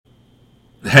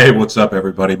Hey, what's up,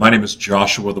 everybody? My name is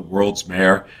Joshua, the world's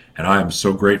mayor, and I am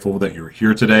so grateful that you're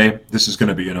here today. This is going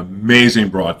to be an amazing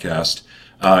broadcast.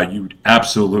 You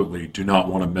absolutely do not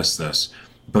want to miss this.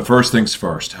 But first things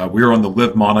first, we are on the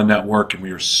Live Mana Network, and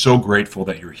we are so grateful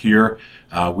that you're here.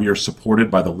 We are supported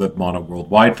by the Live Mana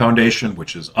Worldwide Foundation,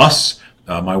 which is us,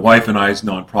 my wife and I's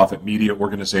nonprofit media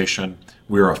organization.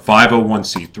 We are a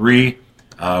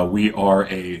 501c3. We are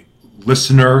a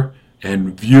listener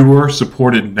and viewer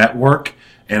supported network.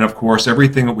 And of course,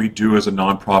 everything that we do as a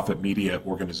nonprofit media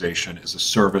organization is a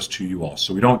service to you all.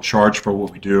 So we don't charge for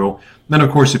what we do. And then,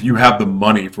 of course, if you have the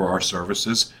money for our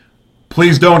services,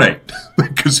 please donate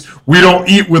because we don't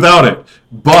eat without it.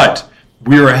 But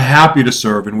we are happy to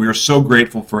serve, and we are so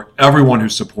grateful for everyone who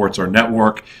supports our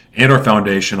network and our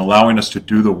foundation, allowing us to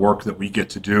do the work that we get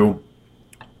to do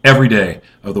every day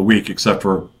of the week, except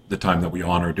for the time that we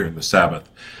honor during the Sabbath.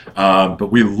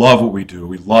 But we love what we do.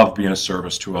 We love being a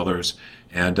service to others,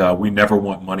 and we never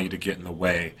want money to get in the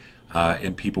way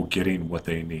in people getting what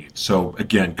they need. So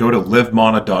again, go to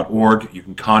livemana.org. You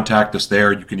can contact us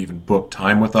there. You can even book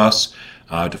time with us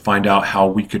to find out how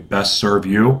we could best serve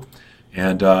you.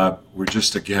 And we're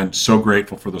just, again, so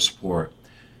grateful for the support.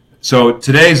 So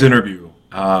today's interview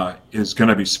is going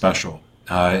to be special.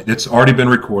 It's already been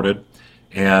recorded.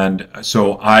 And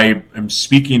so I am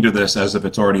speaking to this as if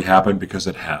it's already happened because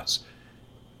it has.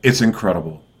 It's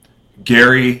incredible.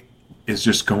 Gary is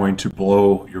just going to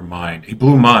blow your mind. He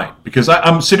blew mine because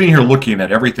I'm sitting here looking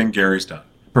at everything Gary's done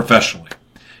professionally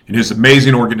in his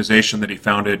amazing organization that he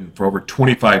founded and for over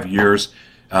 25 years,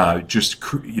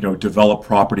 developed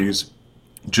properties.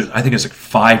 I think it's like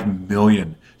 5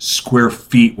 million square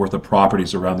feet worth of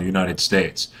properties around the United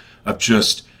States of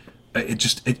just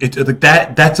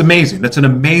that's amazing. That's an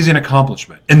amazing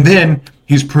accomplishment. And then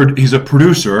he's a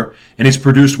producer, and he's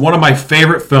produced one of my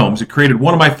favorite films. He created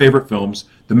one of my favorite films,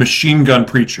 The Machine Gun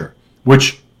Preacher,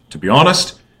 which, to be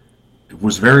honest,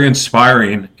 was very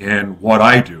inspiring in what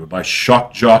I do by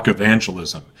shock jock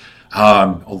evangelism. I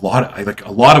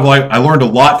learned a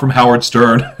lot from Howard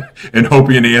Stern and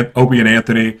Opie and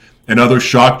Anthony and other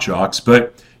shock jocks,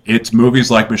 but it's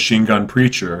movies like Machine Gun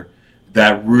Preacher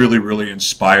that really, really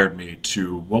inspired me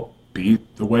to, well, be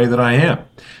the way that I am.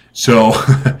 So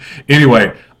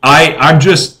anyway, I'm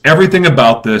just, everything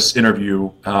about this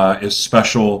interview is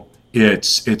special.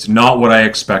 It's not what I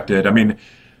expected. I mean,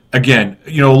 again,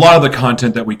 a lot of the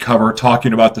content that we cover,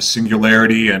 talking about the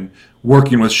singularity and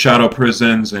working with shadow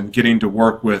prisons and getting to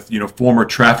work with, former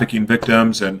trafficking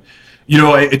victims. And,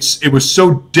 it was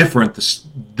so different,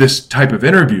 this type of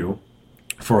interview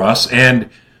for us. And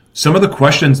some of the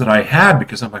questions that I had,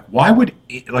 because I'm like, why would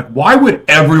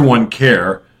everyone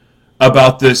care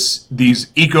about these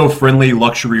eco-friendly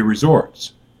luxury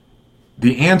resorts?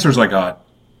 The answers I got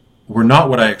were not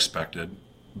what I expected,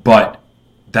 but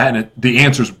the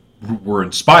answers were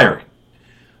inspiring.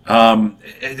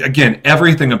 Again,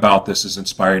 everything about this is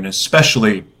inspiring,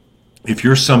 especially if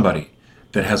you're somebody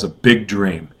that has a big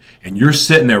dream and you're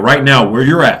sitting there right now where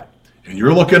you're at and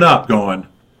you're looking up going,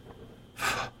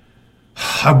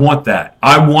 I want that.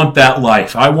 I want that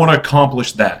life. I want to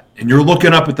accomplish that. And you're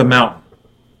looking up at the mountain,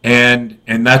 and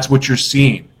that's what you're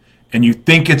seeing. And you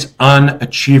think it's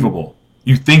unachievable.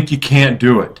 You think you can't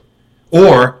do it.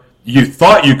 Or you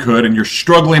thought you could, and you're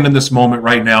struggling in this moment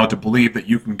right now to believe that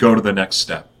you can go to the next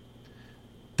step.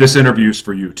 This interview is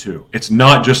for you too. It's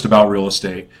not just about real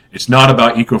estate. It's not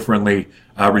about eco-friendly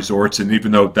resorts, and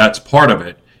even though that's part of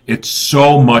it, it's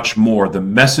so much more. The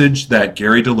message that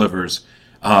Gary delivers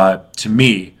to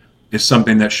me is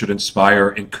something that should inspire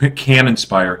and can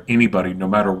inspire anybody, no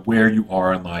matter where you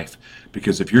are in life.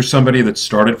 Because if you're somebody that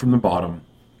started from the bottom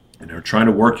and are trying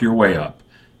to work your way up,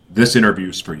 this interview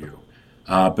is for you.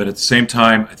 But at the same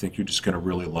time, I think you're just going to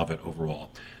really love it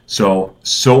overall. So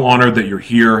honored that you're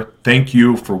here. Thank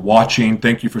you for watching.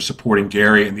 Thank you for supporting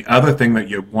Gary. And the other thing that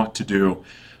you want to do,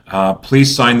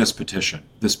 please sign this petition.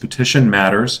 This petition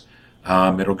matters.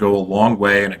 It'll go a long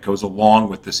way, and it goes along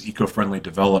with this eco-friendly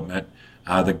development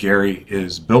that Gary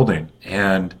is building.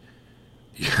 And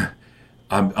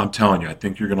I'm telling you, I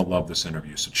think you're going to love this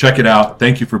interview. So check it out.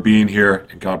 Thank you for being here,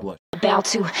 and God bless. About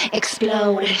to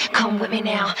explode. Come with me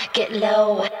now. Get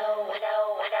low.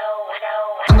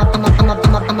 I'm about to. I'm about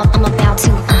to. I'm about to.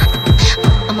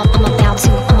 I'm about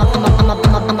to.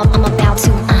 I'm about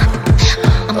to.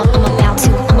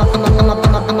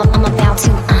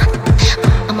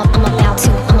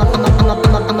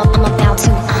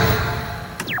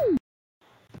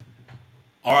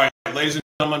 All right, ladies and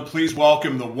gentlemen, please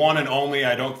welcome the one and only.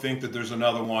 I don't think that there's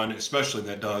another one, especially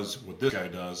that does what this guy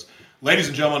does. Ladies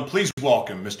and gentlemen, please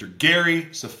welcome Mr. Gary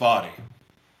Safadi.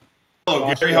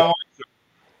 Hello, Gary. How are you, sir?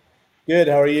 Good.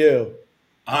 How are you?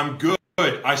 I'm good.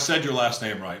 I said your last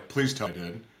name right. Please tell me I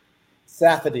did.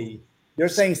 Safety. You're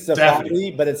saying Safety.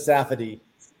 Safadi, but it's Safety.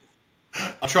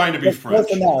 I'm trying to be That's close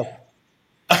French. enough.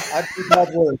 I do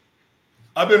that word.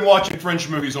 I've been watching French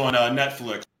movies on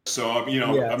Netflix, so I'm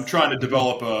Yes. trying to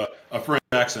develop a French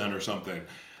accent or something.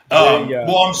 There you go.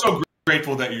 Well, I'm so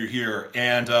grateful that you're here,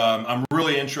 and I'm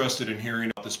really interested in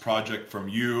hearing about this project from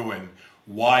you and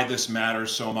why this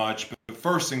matters so much. But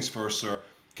first things first, sir,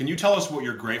 can you tell us what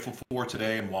you're grateful for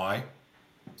today and why?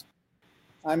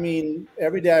 I mean,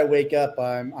 every day I wake up,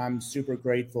 I'm super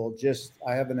grateful. Just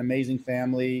I have an amazing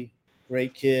family,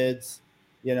 great kids,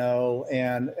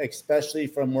 and especially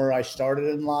from where I started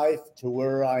in life to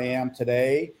where I am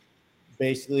today,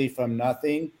 basically from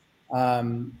nothing.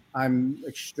 I'm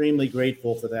extremely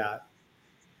grateful for that.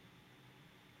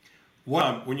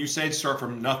 When you say start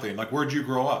from nothing, like where'd you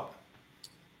grow up?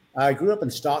 I grew up in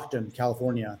Stockton,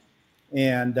 California,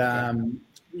 and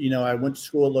Okay. I went to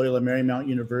school at Loyola Marymount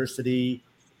University,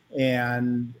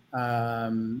 and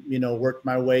worked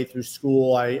my way through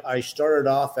school. I started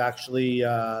off actually.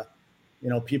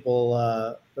 People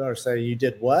are say you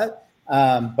did what?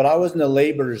 But I was in the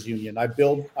laborers union. I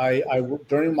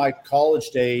during my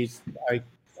college days. I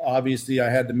obviously I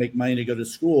had to make money to go to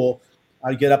school.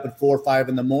 I'd get up at 4 or 5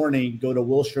 in the morning, go to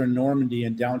Wilshire and Normandy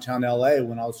in downtown LA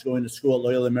when I was going to school at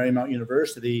Loyola Marymount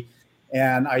University,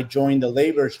 and I joined the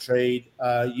laborers trade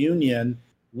union,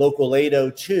 Local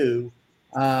 802.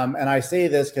 And I say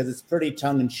this because it's pretty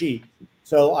tongue in cheek.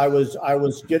 So I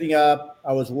was getting up,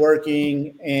 I was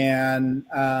working, and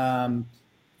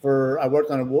for I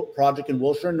worked on a project in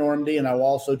Wilshire and Normandy, and I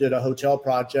also did a hotel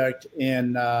project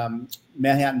in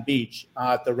Manhattan Beach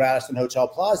at the Radisson Hotel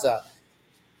Plaza.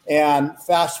 And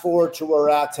fast forward to where we're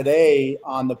at today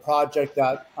on the project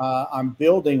that I'm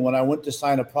building. When I went to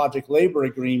sign a project labor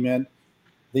agreement,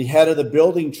 the head of the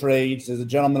building trades is a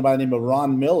gentleman by the name of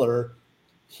Ron Miller.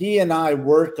 He and I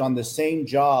worked on the same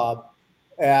job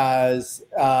as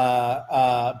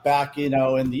back, in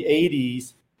the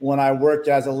 80s when I worked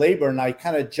as a laborer. And I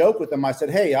kind of joked with him. I said,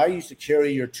 "Hey, I used to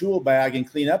carry your tool bag and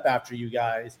clean up after you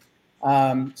guys."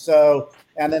 And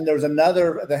then there was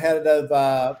the head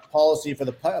of policy for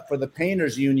the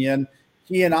painters union.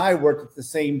 He and I worked at the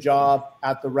same job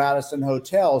at the Radisson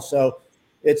Hotel. So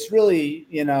it's really,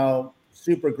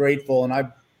 super grateful.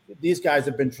 And these guys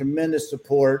have been tremendous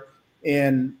support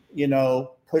in,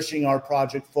 pushing our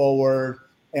project forward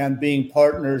and being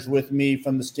partners with me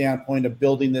from the standpoint of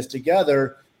building this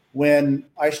together when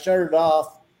I started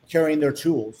off carrying their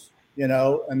tools,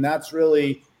 and that's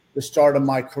really the start of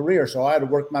my career. So I had to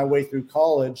work my way through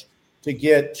college to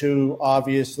get to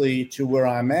obviously to where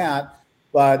I'm at,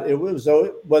 but it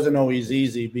wasn't always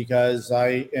easy because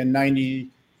in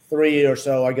 93 or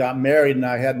so I got married and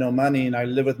I had no money and I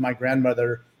lived with my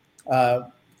grandmother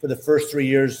for the first 3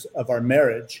 years of our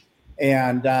marriage.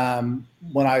 And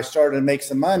when I started to make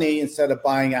some money, instead of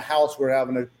buying a house, we're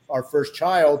having our first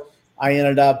child. I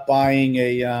ended up buying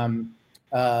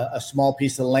a small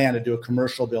piece of land to do a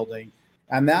commercial building,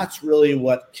 and that's really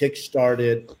what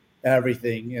kickstarted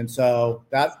everything. And so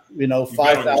that You bet on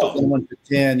 5,000 yourself. went to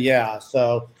 10, yeah.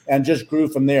 So and just grew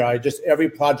from there. Every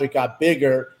project got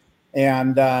bigger,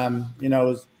 and it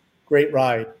was a great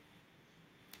ride.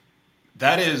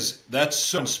 That's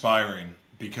so inspiring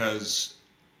because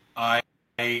I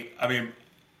I mean,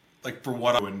 like for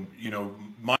what I and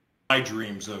my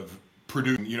dreams of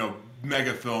producing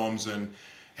mega films and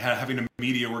having a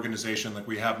media organization like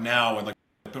we have now, and like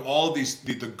but all of these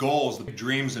the goals, the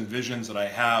dreams and visions that I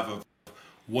have of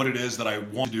what it is that I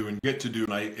want to do and get to do,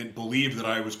 and I believe that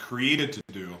I was created to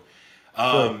do.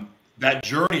 Sure. That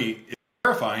journey is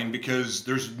terrifying because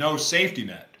there's no safety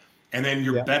net. And then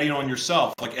you're Yeah. betting on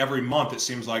yourself. Like every month, it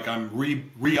seems like I'm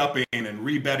re-upping and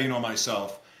re-betting on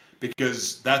myself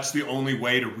because that's the only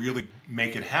way to really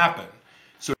make it happen.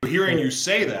 So hearing Sure. you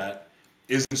say that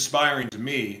is inspiring to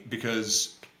me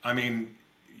because I mean,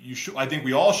 you should. I think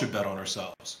we all should bet on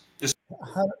ourselves,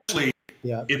 especially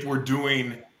Yeah. if we're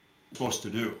doing what we're supposed to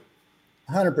do.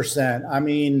 100%. I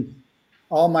mean,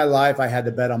 all my life I had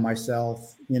to bet on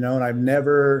myself, and I've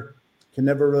never can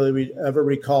never really ever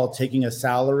recall taking a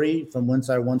salary from whence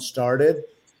I once started,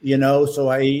 So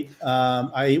I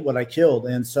ate what I killed,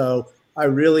 and so I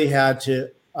really had to.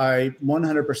 I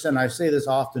 100%. I say this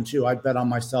often too. I bet on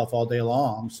myself all day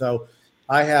long. So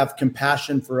I have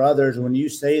compassion for others. When you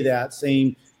say that,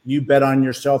 saying you bet on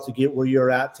yourself to get where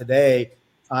you're at today,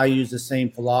 I use the same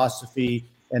philosophy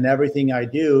in everything I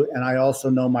do, and I also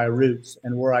know my roots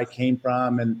and where I came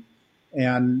from,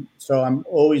 and so I'm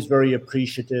always very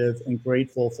appreciative and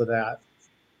grateful for that.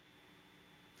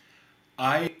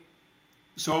 I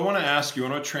So I want to ask you, I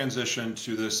want to transition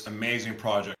to this amazing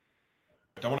project.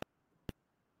 I want to put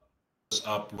this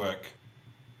up quick.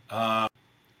 Uh,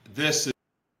 this is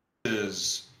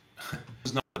this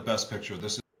is not the best picture.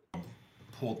 This is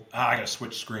pulled. I gotta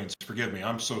switch screens. Forgive me.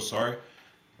 I'm so sorry.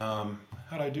 How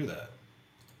did I do that?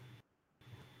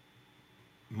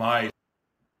 My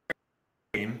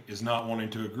screen is not wanting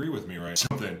to agree with me right now.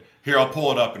 Something. Here, I'll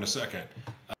pull it up in a second.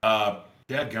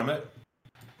 Dadgummit.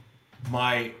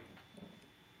 My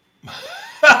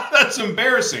that's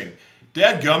embarrassing.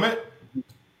 Dadgummit.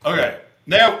 Okay.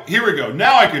 Now here we go.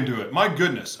 Now I can do it. My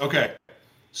goodness. Okay.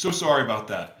 So sorry about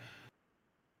that.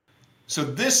 So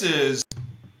this is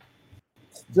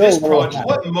this project.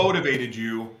 What motivated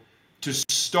you to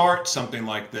start something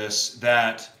like this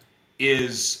that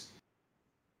is,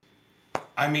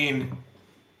 I mean, no one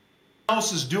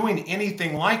else is doing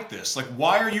anything like this? Like,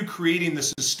 why are you creating the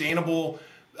sustainable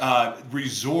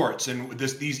resorts and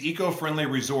these eco-friendly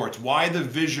resorts? Why the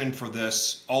vision for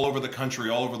this all over the country,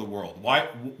 all over the world? Why?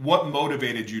 What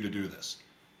motivated you to do this?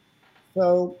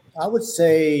 So I would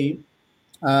say,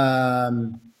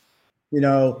 let's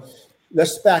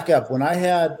back up. When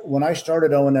I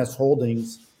started ONS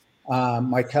Holdings,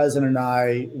 my cousin and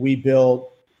we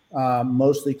built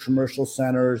mostly commercial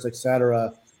centers, et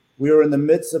cetera. We were in the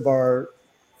midst of our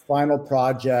final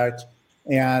project,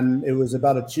 and it was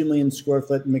about a 2 million square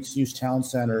foot mixed use town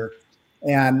center.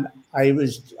 And I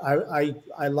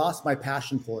lost my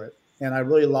passion for it. And I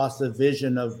really lost the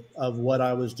vision of what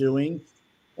I was doing.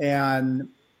 And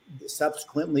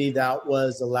subsequently, that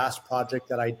was the last project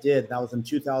that I did. That was in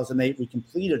 2008. We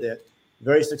completed it,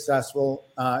 very successful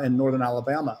in Northern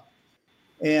Alabama.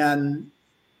 And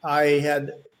I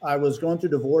was going through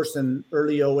divorce in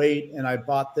early 08, and I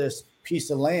bought this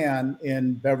piece of land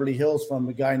in Beverly Hills from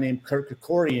a guy named Kurt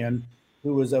Kerkorian,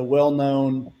 who was a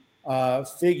well-known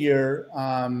figure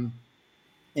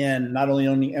in not only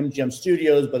owning MGM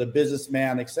Studios, but a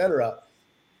businessman, et cetera.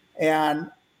 And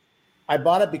I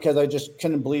bought it because I just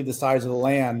couldn't believe the size of the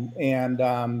land. And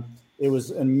it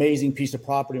was an amazing piece of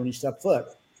property when you step foot.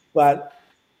 But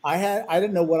I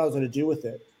didn't know what I was going to do with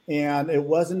it. And it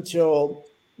wasn't until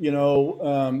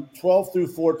 12 through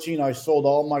 14, I sold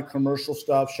all my commercial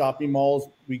stuff, shopping malls.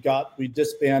 We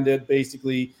disbanded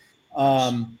basically.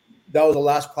 That was the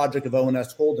last project of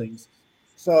ONS Holdings.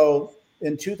 So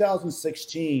in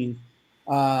 2016,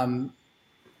 I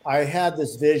had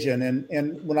this vision.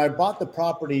 And when I bought the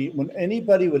property, when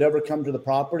anybody would ever come to the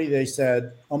property, they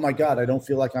said, "Oh my God, I don't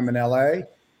feel like I'm in LA.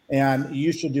 And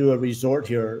you should do a resort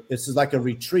here. This is like a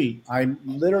retreat." I'm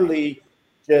literally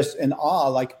just in awe.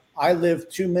 Like, I live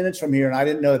 2 minutes from here and I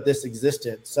didn't know that this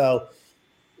existed. So,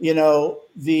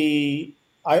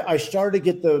 I started to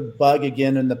get the bug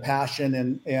again and the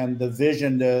passion and the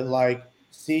vision to like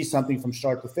see something from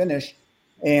start to finish.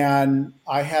 And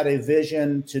I had a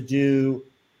vision to do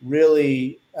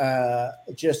really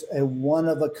just a one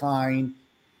of a kind,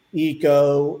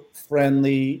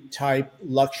 eco-friendly type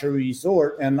luxury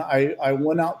resort. And I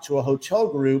went out to a hotel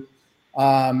group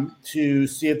to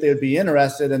see if they would be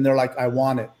interested. And they're like, "I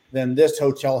want it." Then this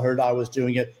hotel heard I was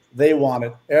doing it. They want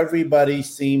it. Everybody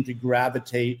seemed to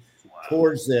gravitate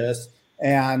towards this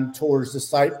and towards the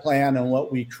site plan and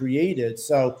what we created.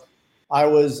 So I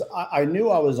knew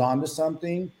I was onto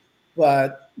something,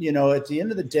 but at the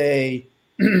end of the day,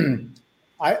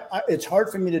 it's hard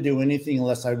for me to do anything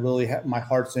unless I really have my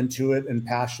heart's into it and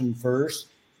passion first.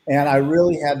 And I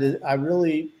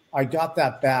got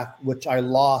that back, which I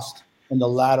lost in the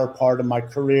latter part of my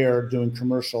career doing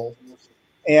commercial.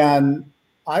 And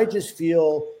I just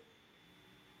feel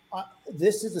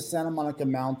this is the Santa Monica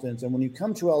Mountains. And when you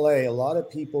come to LA, a lot of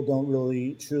people don't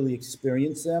really truly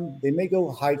experience them. They may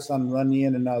go hikes on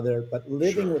Runyon and other, but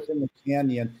living within the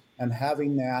canyon and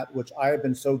having that, which I have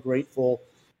been so grateful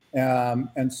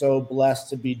and so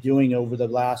blessed to be doing over the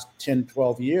last 10,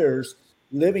 12 years,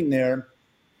 living there,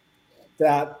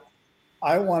 that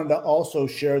I wanted to also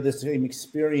share this same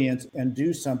experience and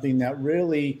do something that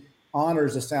really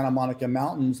honors the Santa Monica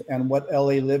Mountains and what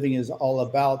LA living is all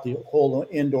about, the whole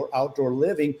indoor, outdoor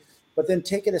living, but then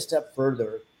take it a step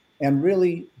further and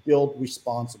really build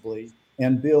responsibly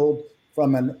and build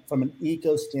from an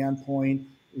eco standpoint,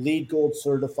 LEED Gold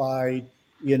certified,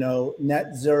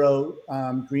 net zero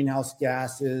greenhouse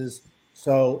gases.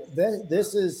 So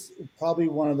this is probably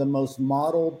one of the most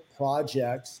modeled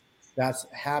projects that's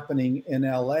happening in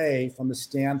LA from the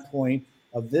standpoint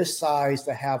of this size,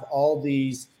 to have all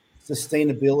these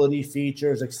sustainability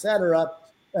features, et cetera.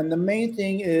 And the main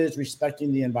thing is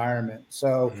respecting the environment.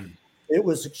 So it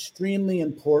was extremely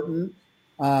important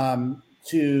to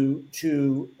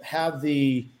have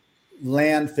the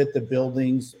land fit the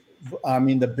buildings, I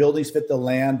mean, the buildings fit the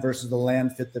land versus the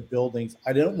land fit the buildings.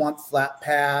 I didn't want flat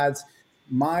pads.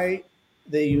 The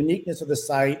uniqueness of the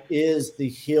site is the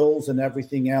hills and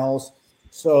everything else.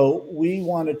 So we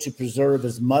wanted to preserve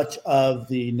as much of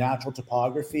the natural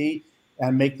topography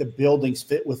and make the buildings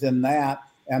fit within that.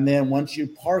 And then once you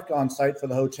park on site for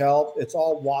the hotel, it's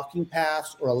all walking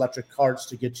paths or electric carts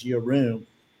to get to your room.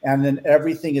 And then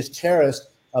everything is terraced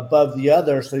above the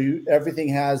other. So everything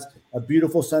has a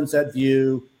beautiful sunset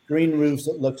view, green roofs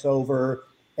that looks over,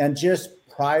 and just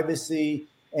privacy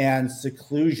and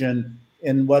seclusion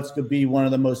in what's going to be one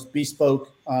of the most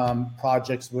bespoke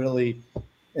projects really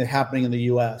happening in the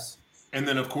U.S. And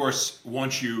then, of course,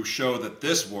 once you show that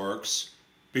this works,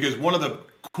 because one of the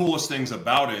coolest things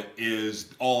about it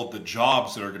is all of the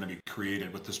jobs that are going to be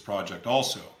created with this project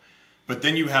also. But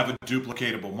then you have a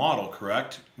duplicatable model,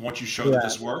 correct? Once you show that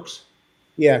this works?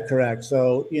 Yeah, correct.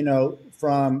 So,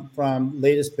 from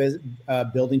latest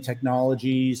building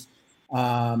technologies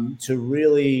to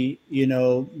really,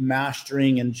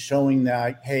 mastering and showing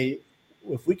that, hey,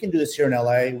 if we can do this here in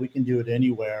LA, we can do it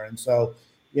anywhere. And so,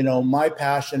 my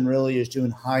passion really is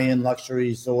doing high-end luxury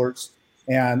resorts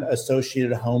and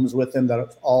associated homes with them that are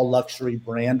all luxury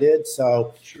branded.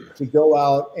 So to go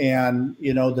out and,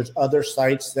 there's other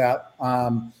sites that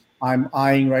I'm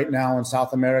eyeing right now in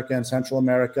South America and Central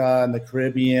America and the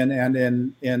Caribbean and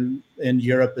in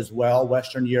Europe as well,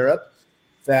 Western Europe,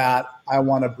 that I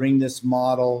want to bring this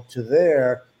model to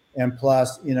there. And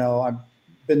plus, I've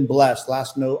been blessed.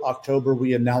 Last October,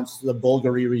 we announced the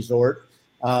Bulgari Resort.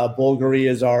 Bulgari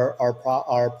is our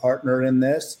partner in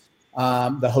this,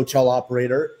 the hotel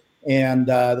operator, and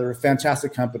they're a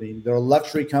fantastic company. They're a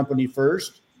luxury company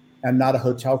first and not a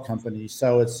hotel company.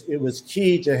 So it was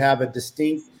key to have a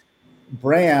distinct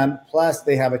brand. Plus,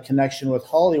 they have a connection with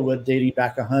Hollywood dating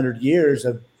back 100 years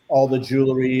of all the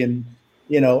jewelry and,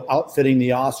 outfitting the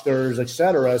Oscars, et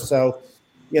cetera. So,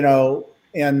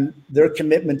 and their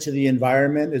commitment to the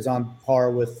environment is on par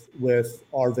with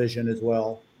our vision as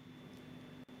well.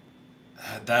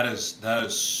 That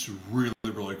is really,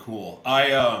 really cool.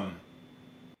 I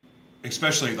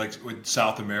especially like with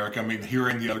South America. I mean,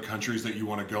 hearing the other countries that you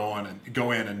want to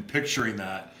go in and picturing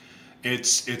that,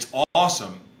 it's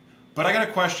awesome. But I got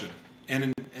a question,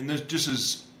 and this just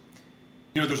is,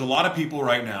 there's a lot of people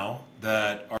right now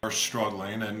that are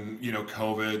struggling, and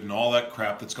COVID and all that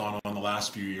crap that's gone on the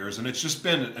last few years, and it's just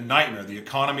been a nightmare. The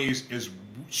economy is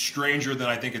stranger than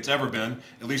I think it's ever been,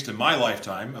 at least in my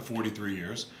lifetime of 43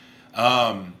 years.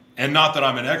 And not that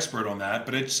I'm an expert on that,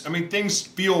 but things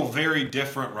feel very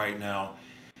different right now.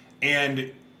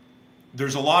 And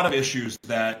there's a lot of issues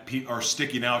that are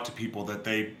sticking out to people that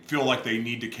they feel like they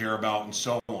need to care about and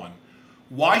so on.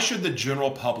 Why should the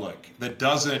general public that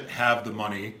doesn't have the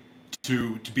money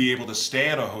to be able to stay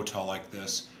at a hotel like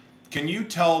this, can you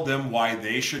tell them why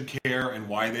they should care and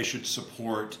why they should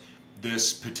support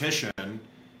this petition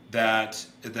that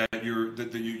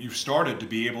you've started to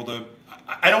be able to?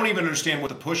 I don't even understand what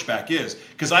the pushback is,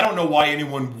 because I don't know why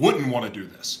anyone wouldn't want to do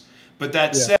this. But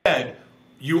that said,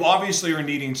 you obviously are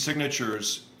needing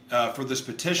signatures for this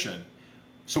petition.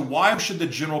 So why should the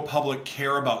general public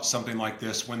care about something like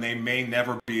this when they may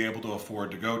never be able to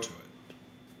afford to go to it?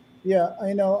 Yeah,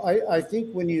 I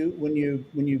think when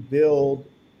you build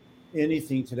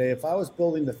anything today, if I was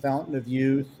building the Fountain of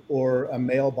Youth or a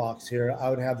mailbox here, I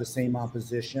would have the same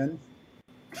opposition.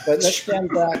 But let's stand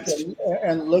back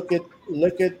and look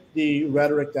at the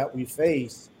rhetoric that we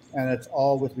face, and it's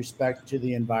all with respect to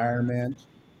the environment,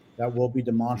 that will be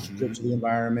demonstrative to the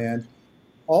environment.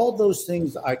 All those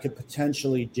things I could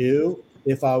potentially do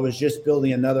if I was just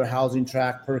building another housing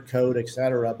tract per code, et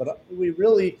cetera. But we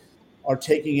really are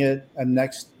taking it a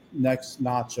next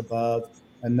notch above,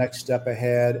 a next step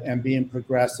ahead, and being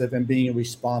progressive and being a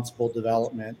responsible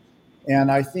development.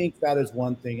 And I think that is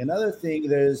one thing. Another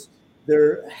thing is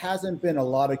there hasn't been a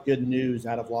lot of good news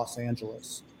out of Los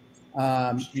Angeles.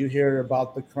 You hear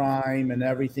about the crime and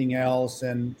everything else.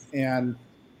 And I'm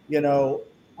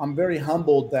very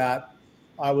humbled that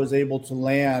I was able to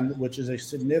land, which is a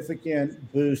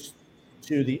significant boost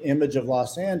to the image of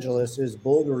Los Angeles, is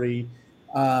Bulgari.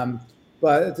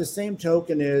 But at the same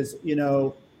token is,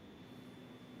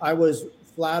 I was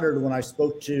flattered when I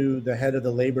spoke to the head of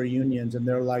the labor unions, and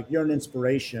they're like, you're an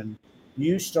inspiration.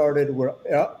 You started where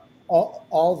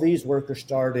all these workers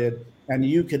started, and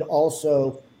you could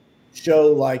also show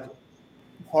like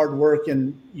hard work,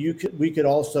 and we could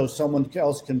also, someone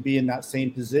else can be in that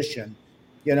same position,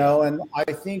 and I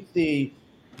think the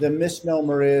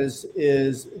misnomer is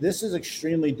this is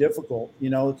extremely difficult.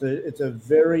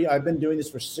 I've been doing this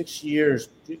for 6 years,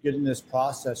 getting this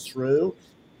process through,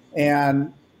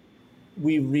 and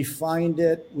we refined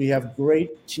it. We have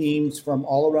great teams from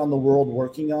all around the world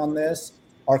working on this,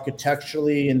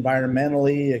 architecturally,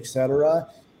 environmentally, et cetera,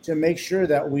 to make sure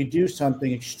that we do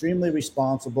something extremely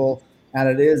responsible, and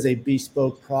it is a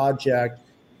bespoke project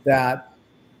that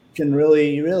can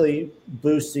really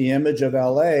boost the image of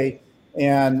LA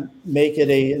and make it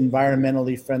a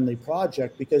environmentally friendly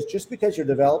project. Because just because you're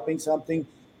developing something,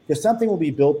 because something will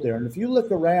be built there, and if you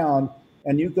look around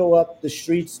and you go up the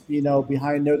streets,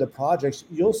 behind there, the projects,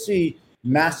 you'll see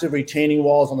massive retaining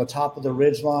walls on the top of the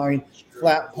ridgeline,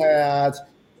 flat pads,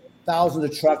 thousands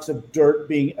of trucks of dirt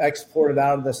being exported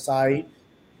out of the site.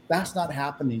 That's not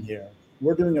happening here.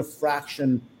 We're doing a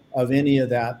fraction of any of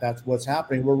that. That's what's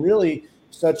happening. We're really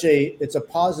it's a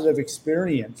positive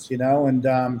experience, and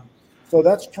so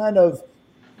that's kind of,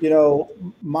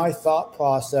 my thought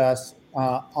process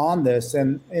on this.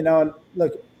 And,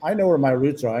 look, I know where my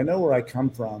roots are. I know where I come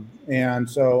from. And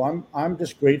so I'm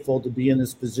just grateful to be in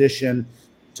this position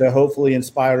to hopefully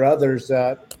inspire others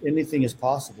that anything is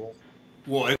possible.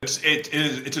 Well,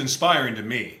 it's inspiring to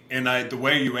me, and the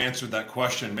way you answered that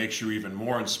question makes you even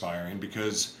more inspiring,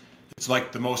 because it's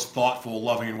like the most thoughtful,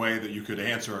 loving way that you could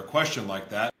answer a question like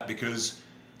that, because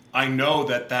I know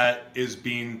that is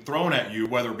being thrown at you,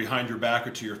 whether behind your back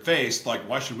or to your face. Like,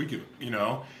 why should we give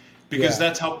it? Because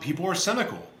that's how people are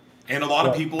cynical. And a lot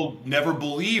of people never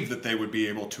believe that they would be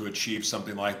able to achieve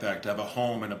something like that, to have a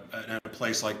home in a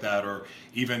place like that, or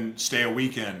even stay a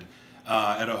weekend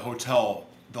at a hotel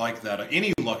like that,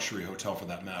 any luxury hotel for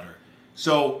that matter.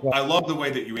 So I love the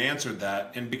way that you answered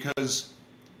that. And because,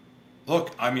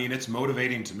 look, I mean, it's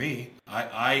motivating to me.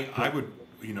 I would,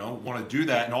 want to do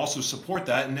that and also support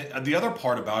that. And the other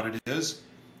part about it is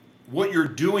what you're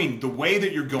doing, the way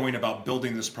that you're going about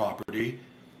building this property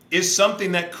is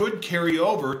something that could carry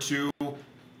over to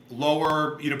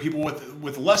lower, people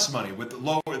with less money, with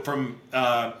lower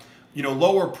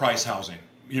lower price housing,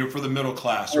 for the middle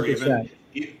class, or 100%.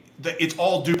 Even it's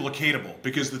all duplicatable,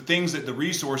 because the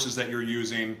resources that you're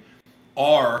using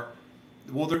are,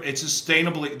 it's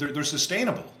sustainably, they're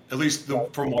sustainable, at least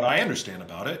from what I understand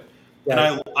about it. Right.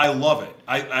 And I love it.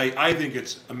 I think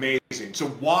it's amazing. So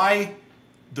why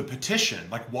the petition?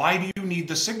 Like, why do you need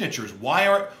the signatures? Why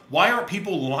aren't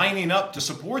people lining up to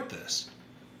support this?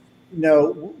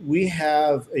 We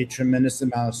have a tremendous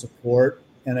amount of support,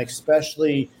 and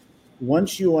especially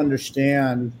once you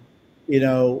understand,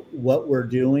 what we're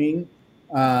doing,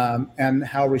 and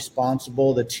how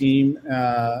responsible the team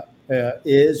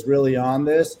is really on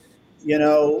this.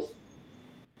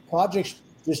 Projects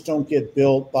just don't get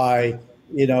built by,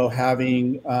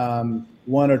 having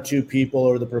one or two people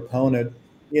or the proponent.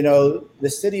 The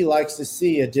city likes to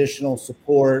see additional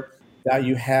support that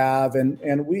you have,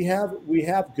 and we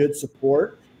have good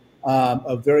support,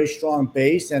 a very strong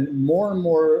base, and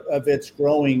more of it's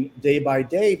growing day by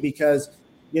day, because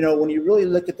when you really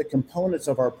look at the components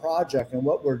of our project and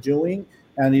what we're doing,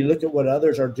 and you look at what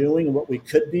others are doing and what we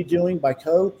could be doing by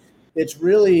code, it's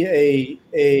really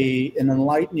an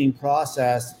enlightening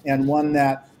process, and one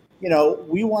that,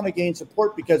 we want to gain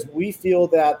support, because we feel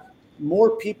that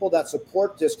more people that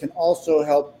support this can also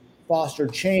help foster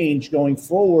change going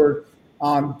forward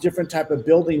on different type of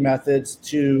building methods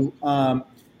to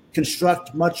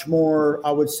construct much more,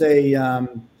 I would say,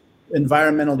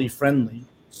 environmentally friendly.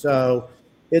 So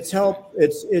it's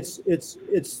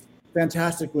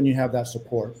fantastic when you have that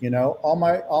support. All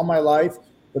my life,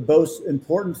 the most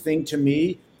important thing to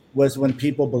me was when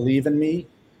people believe in me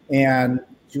and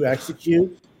to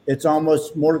execute. It's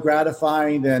almost more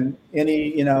gratifying than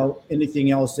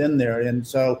anything else in there. And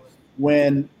so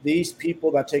when these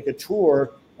people that take a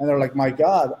tour and they're like, my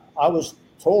God, I was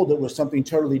told it was something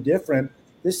totally different.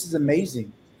 This is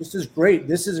amazing. This is great.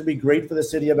 This is going to be great for the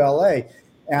city of LA.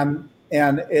 And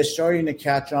it's starting to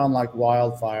catch on like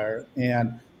wildfire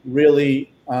and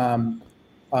really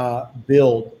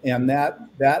build. And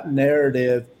that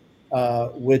narrative,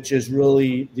 which is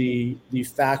really the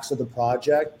facts of the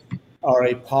project, are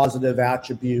a positive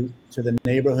attribute to the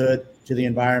neighborhood, to the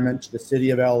environment, to the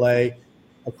city of LA,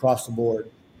 across the board.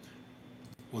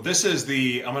 Well, this is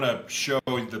I'm going to show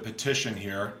the petition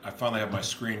here. I finally have my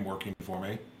screen working for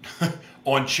me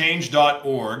on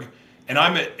change.org.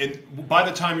 And by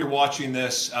the time you're watching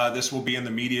this, this will be in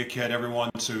the media kit, everyone.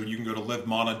 So you can go to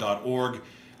livemana.org.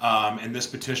 And this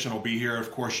petition will be here. Of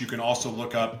course, you can also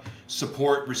look up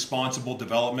Support Responsible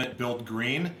Development, Build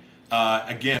Green.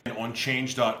 Again, on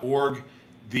change.org.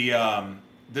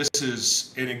 This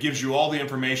is, and it gives you all the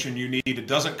information you need. It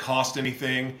doesn't cost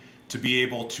anything to be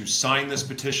able to sign this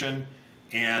petition.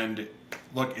 And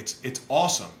look, it's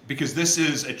awesome, because this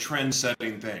is a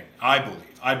trend-setting thing, I believe.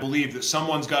 I believe that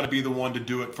someone's got to be the one to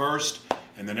do it first,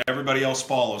 and then everybody else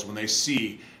follows when they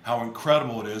see how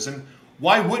incredible it is. And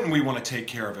why wouldn't we want to take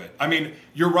care of it? I mean,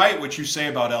 you're right what you say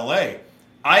about LA.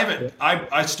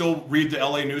 I still read the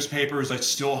LA newspapers. It's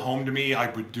still home to me. I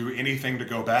would do anything to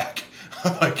go back.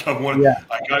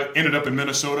 I ended up in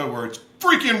Minnesota where it's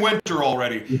freaking winter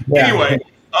already. Yeah. Anyway,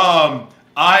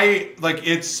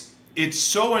 it's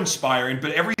so inspiring,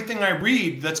 but everything I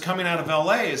read that's coming out of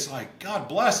LA is like, God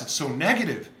bless, it's so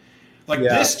negative. Like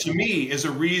this to me is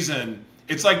a reason.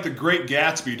 It's like the Great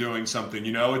Gatsby doing something,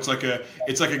 you know? It's like a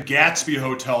Gatsby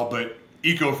hotel, but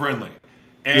eco-friendly.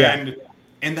 And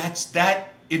that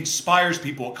inspires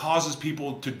people. It causes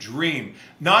people to dream.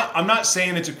 I'm not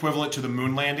saying it's equivalent to the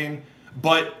moon landing,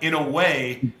 but in a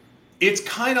way, it's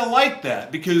kind of like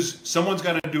that because someone's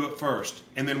got to do it first.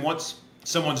 And then once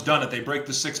someone's done it, they break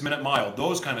the 6-minute mile,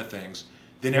 those kind of things.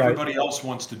 Then everybody else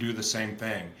wants to do the same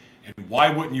thing. And why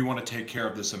wouldn't you want to take care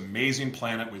of this amazing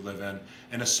planet we live in?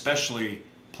 And especially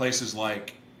places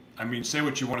like, I mean, say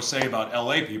what you want to say about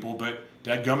LA people, but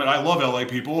dadgummit, I love LA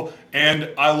people, and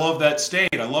I love that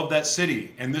state. I love that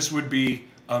city. And this would be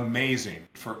amazing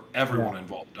for everyone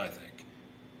involved, I think.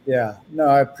 Yeah, no,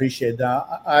 I appreciate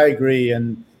that. I agree.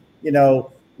 And, you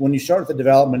know, when you start the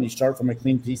development, you start from a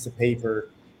clean piece of paper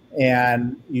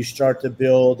and you start to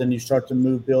build and you start to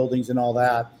move buildings and all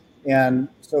that. And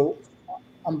so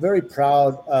I'm very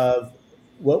proud of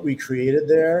what we created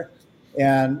there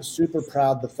and super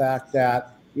proud of the fact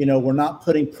that, you know, we're not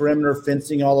putting perimeter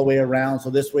fencing all the way around. So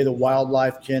this way the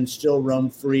wildlife can still roam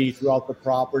free throughout the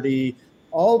property.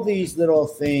 All these little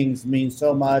things mean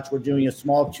so much. We're doing a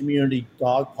small community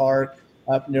dog park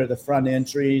up near the front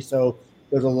entry. So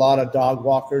there's a lot of dog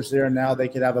walkers there now. They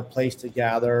could have a place to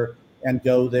gather and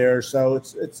go there. So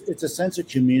it's a sense of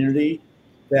community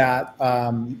that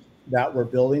that we're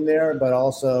building there, but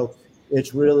also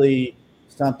it's really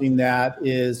something that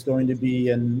is going to be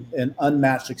an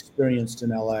unmatched experience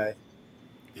in LA.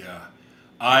 Yeah.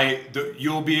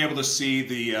 You'll be able to see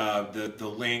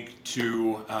the link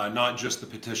to not just the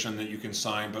petition that you can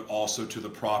sign, but also to the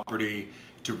property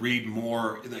to read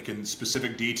more, like in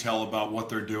specific detail about what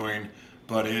they're doing.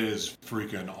 But it is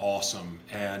freaking awesome.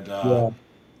 And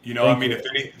you know, I mean, if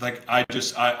any, like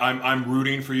I'm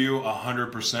rooting for you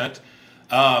 100%.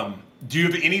 Do you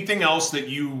have anything else that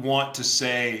you want to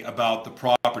say about the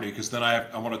property? Because then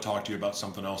I want to talk to you about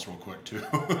something else real quick too.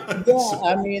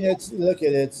 I mean, it's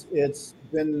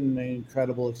been an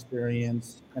incredible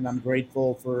experience, and I'm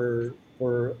grateful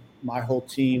for my whole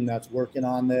team that's working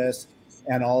on this,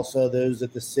 and also those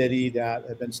at the city that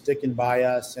have been sticking by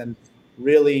us and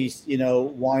really, you know,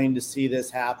 wanting to see this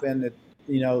happen.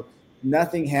 You know,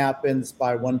 nothing happens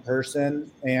by one person,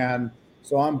 and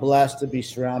so I'm blessed to be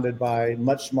surrounded by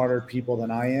much smarter people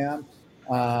than I am.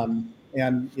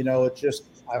 And, you know, it's just,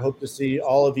 I hope to see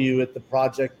all of you at the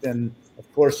project and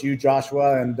of course you,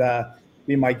 Joshua, and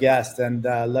be my guest, and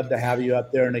love to have you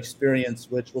up there and experience,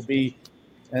 which will be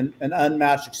an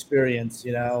unmatched experience,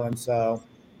 you know? And so.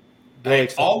 Hey,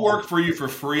 I'll work for you for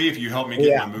free if you help me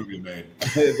get my movie made.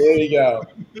 There you go.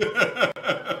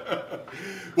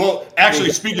 Well, actually,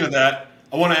 speaking of that,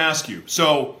 I want to ask you.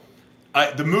 So,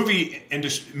 the movie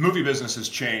business has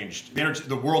changed.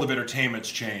 The world of entertainment's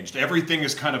changed. Everything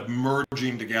is kind of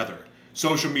merging together.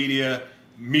 Social media,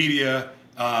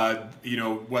 you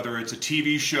know, whether it's a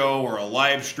TV show or a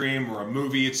live stream or a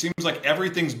movie, it seems like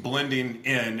everything's blending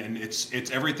in, and it's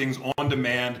everything's on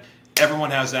demand.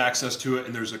 Everyone has access to it,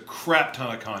 and there's a crap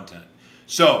ton of content.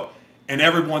 So, and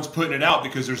everyone's putting it out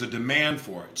because there's a demand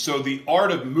for it. So the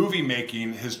art of movie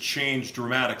making has changed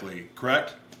dramatically,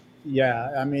 correct? Yeah,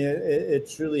 I mean, it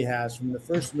truly has. From the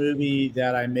first movie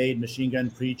that I made, Machine Gun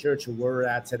Preacher, to where we're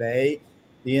at today,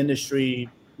 the industry,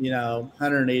 you know,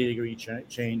 180-degree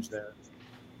change there.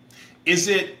 Is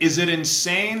it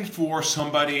insane for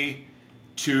somebody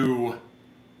to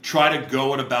try to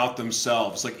go it about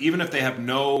themselves? Like, even if they have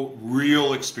no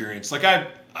real experience, like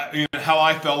how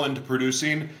I fell into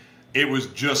producing, it was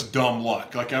just dumb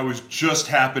luck. Like, I was just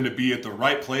happened to be at the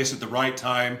right place at the right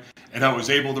time, and I was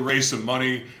able to raise some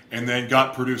money and then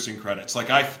got producing credits. Like,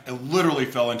 I literally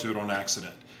fell into it on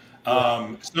accident.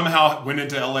 Somehow went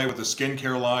into LA with a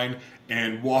skincare line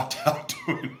and walked out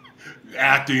doing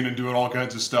acting and doing all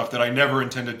kinds of stuff that I never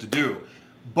intended to do.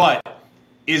 But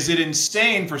is it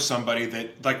insane for somebody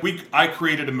that, like, I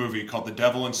created a movie called The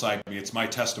Devil Inside Me. It's my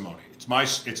testimony. It's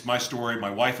my story. My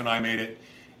wife and I made it.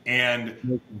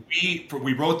 And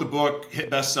we wrote the book, hit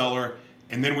bestseller,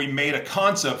 and then we made a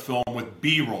concept film with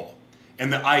B-roll.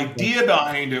 And the idea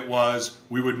behind it was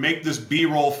we would make this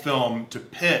B-roll film to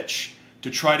pitch to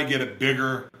try to get a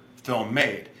bigger film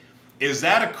made. Is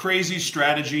that a crazy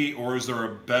strategy, or is there a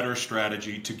better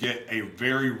strategy to get a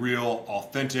very real,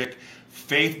 authentic,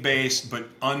 faith-based but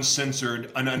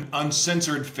an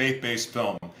uncensored faith-based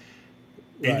film?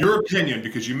 In Right. your opinion,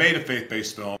 because you made a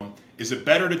faith-based film, is it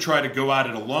better to try to go at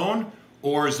it alone,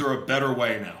 or is there a better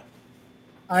way now?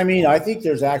 I mean, I think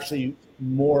there's actually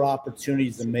more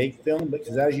opportunities to make film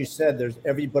because, as you said, there's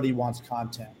everybody wants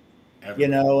content,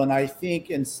 and I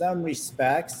think in some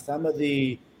respects, some of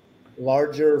the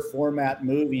larger format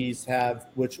movies have,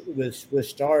 which with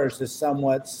stars, has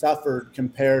somewhat suffered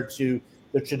compared to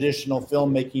the traditional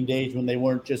filmmaking days when they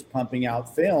weren't just pumping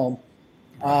out film.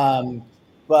 Um,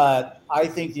 but I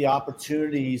think the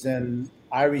opportunities, and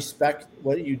I respect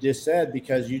what you just said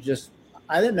because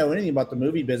I didn't know anything about the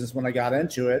movie business when I got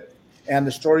into it. And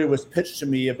the story was pitched to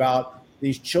me about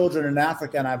these children in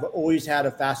Africa. And I've always had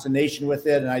a fascination with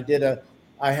it. And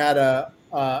I had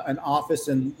an office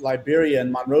in Liberia,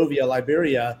 in Monrovia,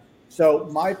 Liberia. So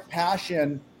my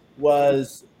passion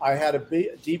was, I had a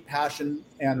deep passion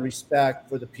and respect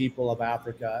for the people of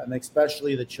Africa, and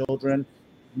especially the children,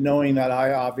 knowing that I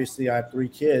have 3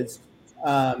 kids.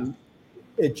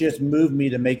 It just moved me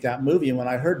to make that movie. And when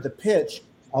I heard the pitch,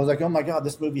 I was like, oh my God,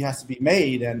 this movie has to be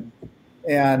made.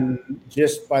 And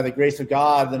just by the grace of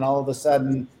God, then all of a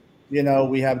sudden,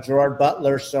 we have Gerard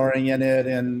Butler starring in it,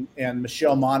 and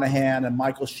Michelle Monaghan and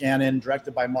Michael Shannon,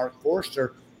 directed by Mark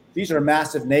Forster. These are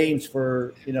massive names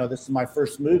for, this is my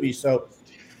first movie. So,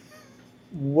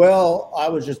 I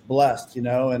was just blessed,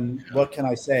 and what can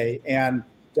I say? And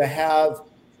to have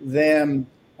them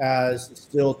as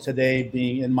still today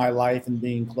being in my life and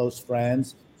being close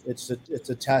friends, it's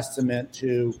a testament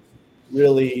to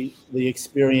really the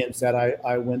experience that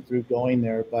I went through going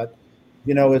there. But,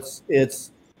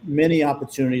 it's many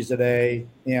opportunities today.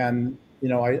 And,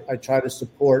 I try to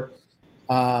support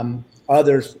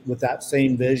others with that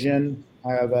same vision.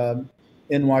 I have a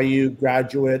NYU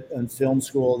graduate and film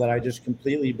school that I just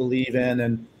completely believe in.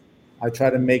 And I try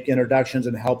to make introductions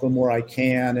and help them where I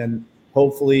can. And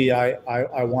hopefully I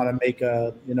want to make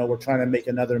we're trying to make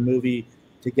another movie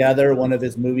together, one of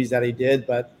his movies that he did.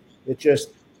 But it just,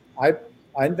 I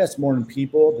invest more in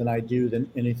people than I do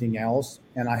than anything else.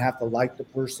 And I have to like the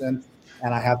person,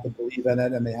 and I have to believe in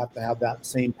it, and they have to have that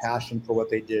same passion for what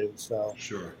they do. So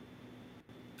Sure.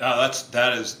 That's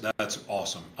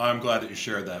awesome. I'm glad that you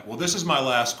shared that. Well, this is my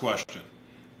last question.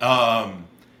 Um,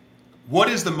 what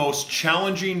is the most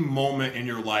challenging moment in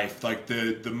your life? Like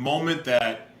the moment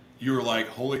that you were like,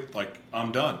 holy, like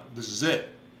I'm done. This is it.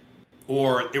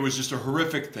 Or it was just a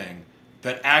horrific thing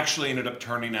that actually ended up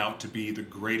turning out to be the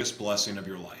greatest blessing of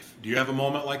your life. Do you have a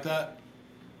moment like that?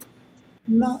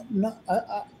 not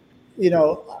you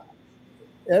know,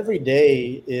 every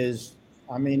day is,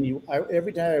 I mean,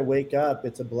 every day I wake up,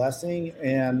 it's a blessing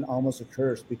and almost a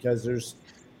curse because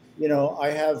I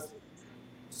have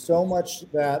so much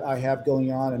that I have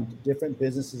going on in different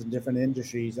businesses and different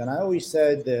industries. And I always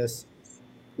said this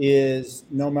is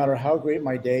no matter how great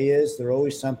my day is, there's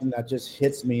always something that just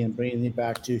hits me and brings me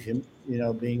back to him,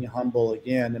 being humble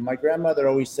again. And my grandmother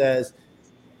always says,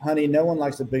 honey, no one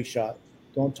likes a big shot.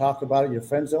 Don't talk about it. Your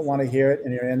friends don't want to hear it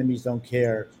and your enemies don't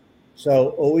care. So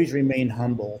always remain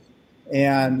humble.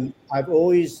 And I've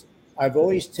always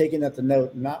taken that to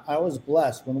note. I was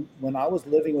blessed when I was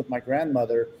living with my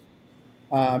grandmother,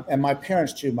 and my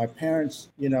parents too. My parents,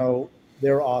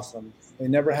 they're awesome. They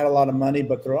never had a lot of money,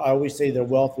 but I always say their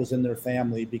wealth was in their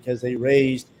family because they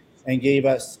raised and gave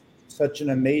us such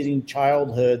an amazing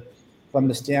childhood from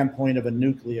the standpoint of a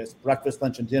nucleus: breakfast,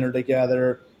 lunch, and dinner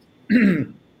together.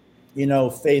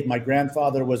 Faith. My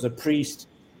grandfather was a priest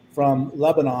from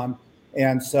Lebanon,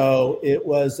 and so it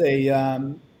was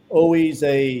always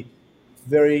a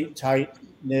very tight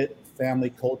knit family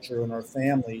culture in our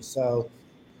family. So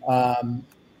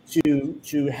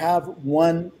to have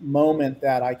one moment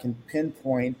that I can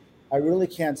pinpoint, I really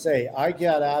can't say. I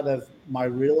got out of my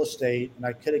real estate, and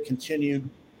I could have continued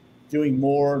doing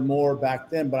more and more back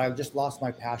then, but I just lost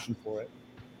my passion for it.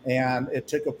 And it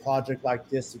took a project like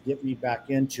this to get me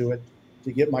back into it,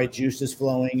 to get my juices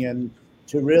flowing, and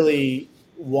to really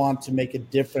want to make a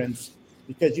difference.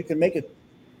 Because you can make it,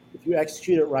 if you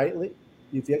execute it rightly,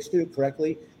 if you execute it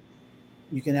correctly,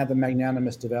 you can have a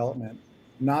magnanimous development,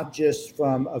 not just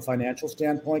from a financial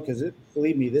standpoint, because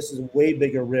believe me, this is a way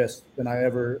bigger risk than I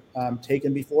ever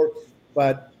taken before,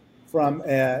 but from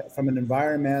an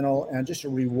environmental and just a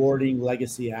rewarding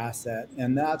legacy asset.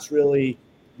 And that's really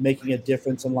making a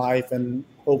difference in life, and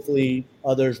hopefully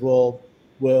others will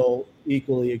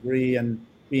equally agree and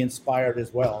be inspired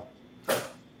as well.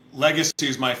 Legacy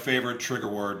is my favorite trigger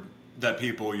word that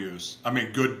people use. I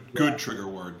mean, good trigger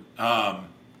word.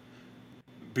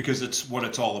 because it's what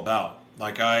it's all about.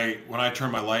 Like when I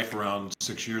turned my life around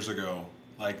 6 years ago,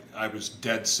 like I was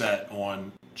dead set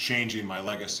on changing my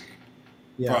legacy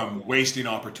Yeah. from wasting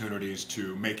opportunities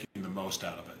to making the most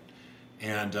out of it.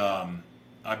 And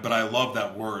but I love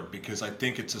that word because I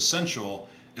think it's essential,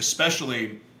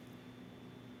 especially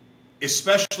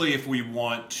if we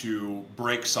want to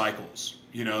break cycles.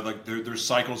 You know, like there's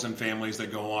cycles in families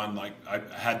that go on. Like I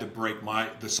had to break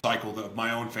the cycle of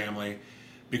my own family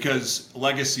because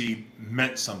legacy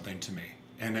meant something to me,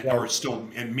 and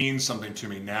it means something to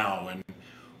me now. And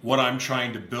what I'm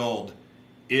trying to build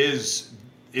is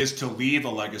to leave a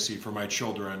legacy for my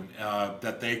children,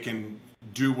 that they can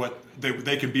do what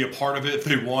they can be a part of it if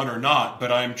they want or not.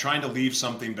 But I'm trying to leave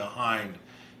something behind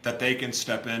that they can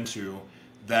step into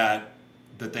that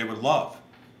they would love.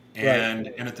 And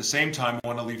at the same time, I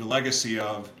want to leave a legacy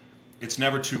of it's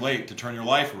never too late to turn your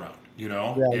life around. You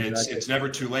know, it's never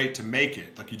too late to make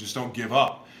it. Like you just don't give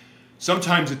up.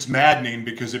 Sometimes it's maddening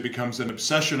because it becomes an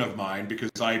obsession of mine because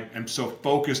I am so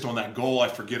focused on that goal, I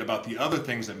forget about the other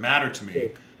things that matter to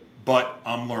me. But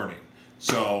I'm learning.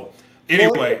 So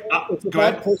anyway, it's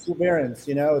about perseverance.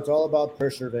 You know, it's all about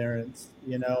perseverance.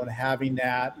 You know, and having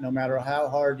that, no matter how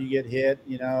hard you get hit,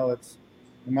 you know, it's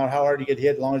no matter how hard you get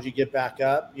hit, as long as you get back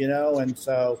up, you know, and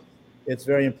so it's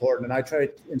very important. And I try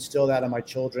to instill that in my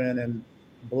children, and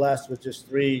blessed with just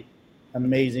 3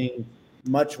 amazing,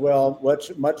 much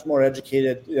more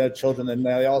educated children than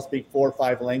they all speak 4 or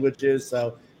 5 languages.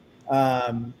 So,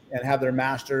 and have their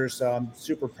masters. So I'm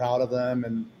super proud of them,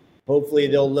 and hopefully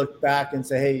they'll look back and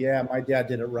say, hey, yeah, my dad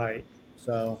did it right.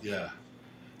 So yeah.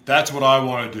 That's what I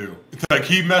want to do. Like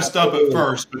he messed up at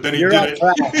first, but then he did it.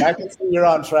 I can see you're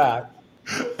on track.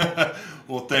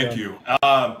 Well, thank you.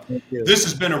 Thank you. This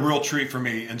has been a real treat for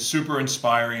me and super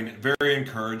inspiring, very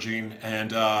encouraging.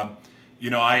 And, you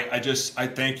know, I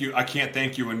thank you. I can't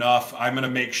thank you enough. I'm going to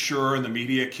make sure in the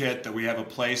media kit that we have a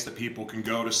place that people can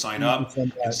go to sign up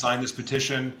and sign this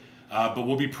petition. But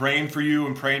we'll be praying for you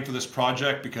and praying for this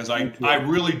project because I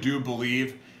really do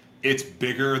believe it's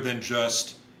bigger than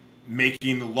just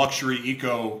making luxury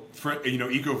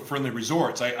eco-friendly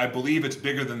resorts. I believe it's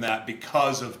bigger than that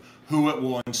because of who it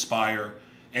will inspire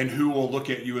and who will look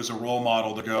at you as a role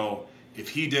model to go, if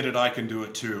he did it, I can do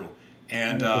it too.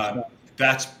 And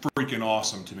that's freaking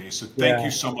awesome to me. So thank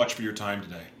you so much for your time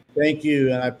today. Thank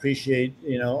you. And I appreciate,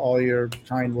 you know, all your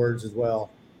kind words as well.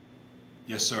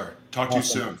 Yes, sir. Talk to you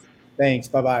soon. Thanks.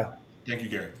 Bye-bye. Thank you,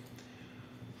 Gary.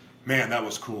 Man, that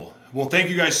was cool. Well, thank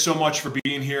you guys so much for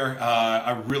being here.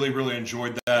 I really, really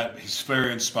enjoyed that. He's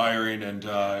very inspiring, and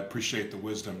I appreciate the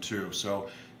wisdom too. So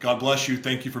God bless you.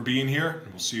 Thank you for being here,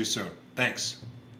 and we'll see you soon. Thanks.